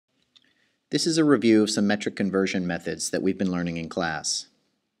This is a review of some metric conversion methods that we've been learning in class.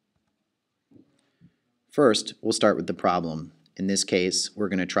 First, we'll start with the problem. In this case, we're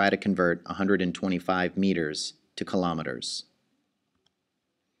going to try to convert 125 meters to kilometers.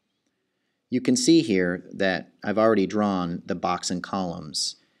 You can see here that I've already drawn the box and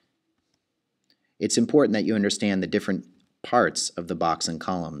columns. It's important that you understand the different parts of the box and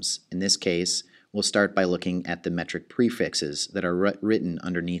columns. In this case, we'll start by looking at the metric prefixes that are written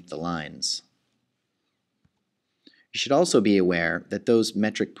underneath the lines. You should also be aware that those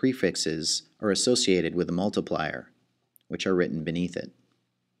metric prefixes are associated with a multiplier, which are written beneath it.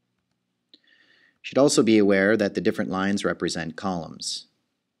 You should also be aware that the different lines represent columns.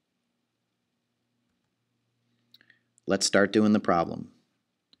 Let's start doing the problem.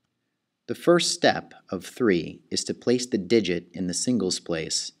 The first step of 3 is to place the digit in the singles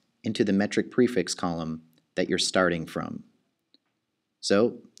place into the metric prefix column that you're starting from.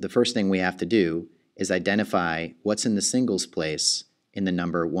 So the first thing we have to do is identify what's in the singles place in the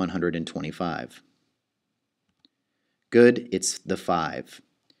number 125. Good, it's the 5.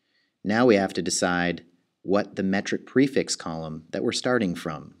 Now we have to decide what the metric prefix column that we're starting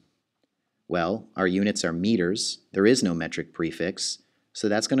from. Well, our units are meters. There is no metric prefix, so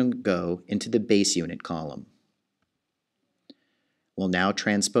that's going to go into the base unit column. We'll now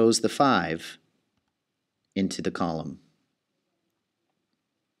transpose the 5 into the column.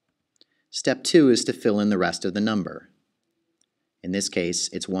 Step 2 is to fill in the rest of the number. In this case,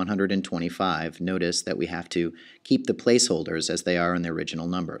 it's 125. Notice that we have to keep the placeholders as they are in the original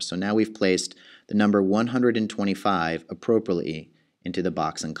number. So now we've placed the number 125 appropriately into the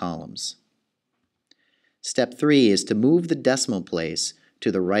box and columns. Step 3 is to move the decimal place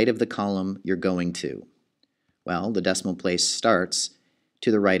to the right of the column you're going to. Well, the decimal place starts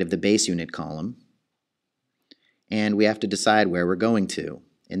to the right of the base unit column, and we have to decide where we're going to.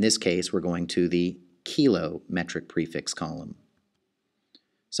 In this case, we're going to the kilo metric prefix column.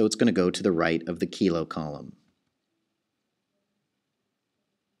 So it's going to go to the right of the kilo column.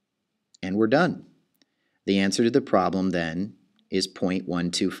 And we're done. The answer to the problem then is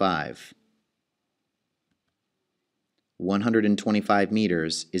 0.125. 125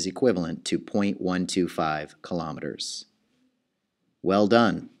 meters is equivalent to 0.125 kilometers. Well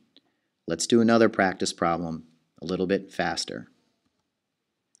done. Let's do another practice problem a little bit faster.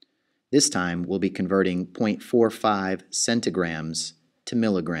 This time we'll be converting 0.45 centigrams to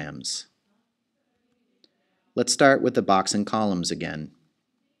milligrams. Let's start with the box and columns again.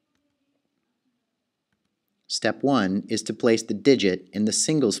 Step 1 is to place the digit in the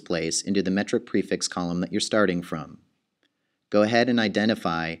singles place into the metric prefix column that you're starting from. Go ahead and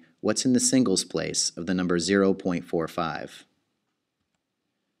identify what's in the singles place of the number 0.45.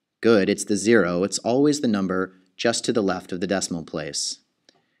 Good, it's the 0. It's always the number just to the left of the decimal place.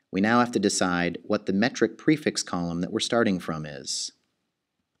 We now have to decide what the metric prefix column that we're starting from is.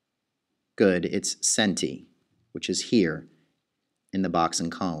 Good, it's centi, which is here in the box and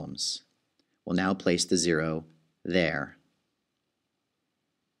columns. We'll now place the 0 there.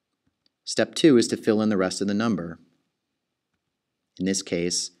 Step 2 is to fill in the rest of the number. In this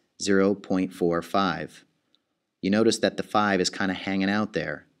case, 0.45. You notice that the 5 is kind of hanging out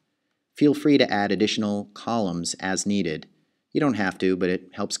there. Feel free to add additional columns as needed. You don't have to, but it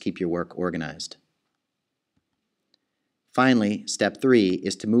helps keep your work organized. Finally, step 3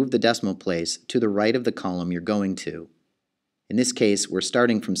 is to move the decimal place to the right of the column you're going to. In this case, we're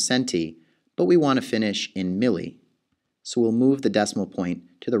starting from centi, but we want to finish in milli, so we'll move the decimal point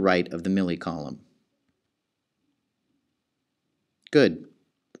to the right of the milli column. Good.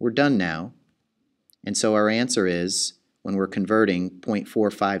 We're done now. And so our answer is, when we're converting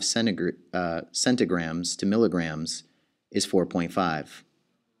 0.45 centigrams to milligrams, is 4.5.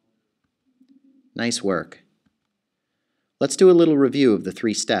 Nice work. Let's do a little review of the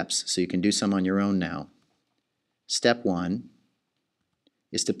 3 steps so you can do some on your own now. Step 1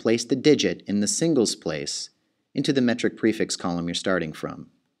 is to place the digit in the singles place into the metric prefix column you're starting from.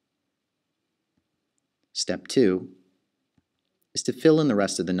 Step 2 is to fill in the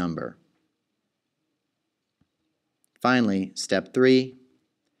rest of the number. Finally, step 3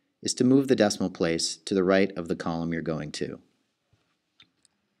 is to move the decimal place to the right of the column you're going to.